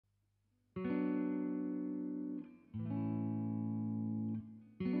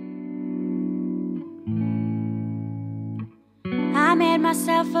made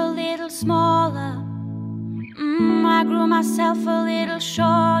myself a little smaller. I grew myself a little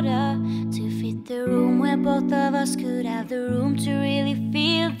shorter to fit the room where both of us could have the room to really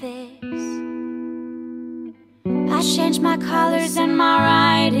feel this. I changed my colors and my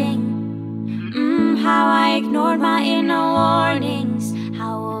writing, how I ignored my inner warnings,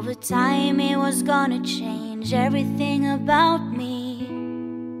 how over time it was gonna change everything about me.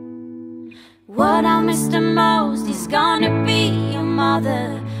 What I'll miss the most is gonna be your mother,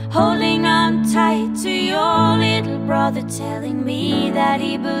 holding on tight to your little brother, telling me that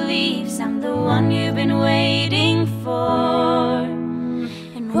he believes I'm the one you've been waiting for.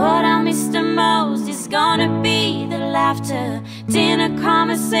 And what I'll miss the most is gonna be the laughter, dinner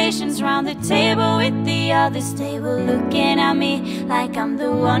conversations round the table with the others. They were looking at me like I'm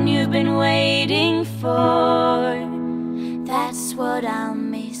the one you've been waiting for. That's what I'll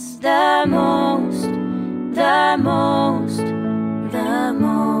miss the most, the most, the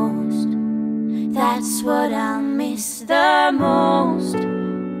most. That's what I'll miss the most,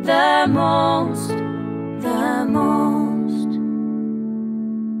 the most, the most.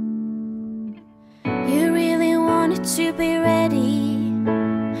 You really wanted to be ready,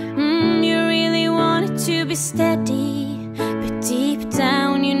 you really wanted to be steady, but deep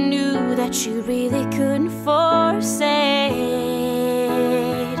down you knew that you really couldn't force it.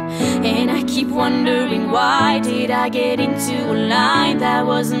 And I keep wondering, why did I get into a line that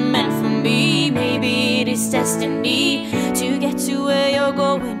wasn't meant for me? Maybe it is destiny. To get to where you're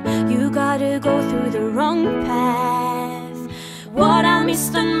going, you gotta go through the wrong path. What I miss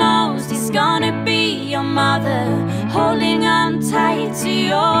the most is gonna be your mother, holding on tight to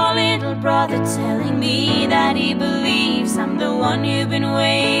your little brother, telling me that he believes I'm the one you've been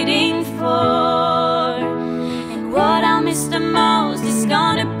waiting for. What I'll miss the most is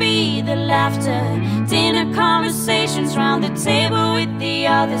gonna be the laughter, dinner conversations round the table with the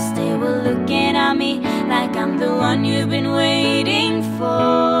others. They were looking at me like I'm the one you've been waiting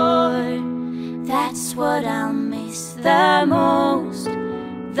for. That's what I'll miss the most,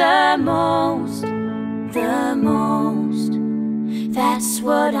 the most, the most. That's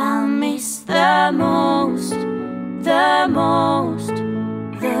what I'll miss the most, the most,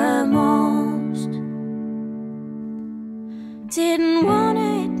 the most. Didn't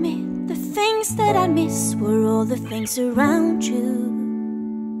wanna admit the things that I miss were all the things around you.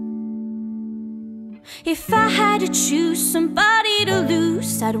 If I had to choose somebody to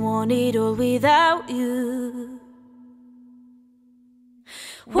lose, I'd want it all without you.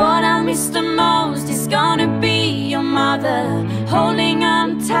 What I miss the most is gonna be your mother, holding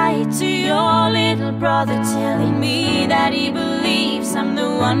on tight to your little brother, telling me that he believes I'm the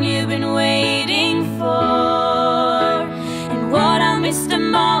one you've been waiting for. What I miss the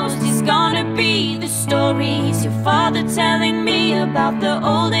most is gonna be the stories, your father telling me about the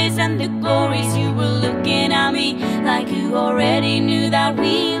old days and the glories. You were looking at me like you already knew that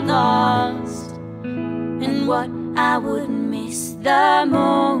we lost. And what I would miss the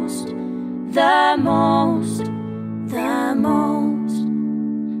most, the most, the most.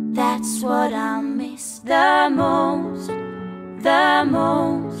 That's what I'll miss the most, the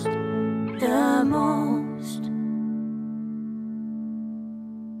most, the most.